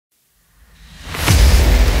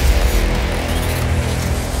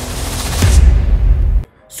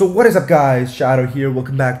So what is up guys, Shadow here,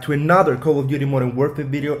 welcome back to another Call of Duty Modern Warfare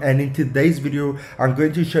video, and in today's video I'm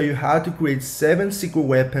going to show you how to create 7 secret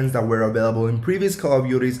weapons that were available in previous Call of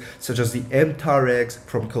Duties, such as the MTAR-X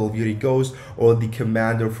from Call of Duty Ghost or the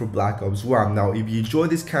Commando for Black Ops 1. Now if you enjoy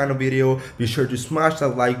this kind of video, be sure to smash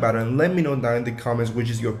that like button and let me know down in the comments which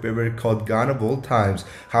is your favorite COD gun of all times.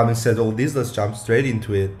 Having said all this, let's jump straight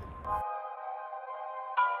into it.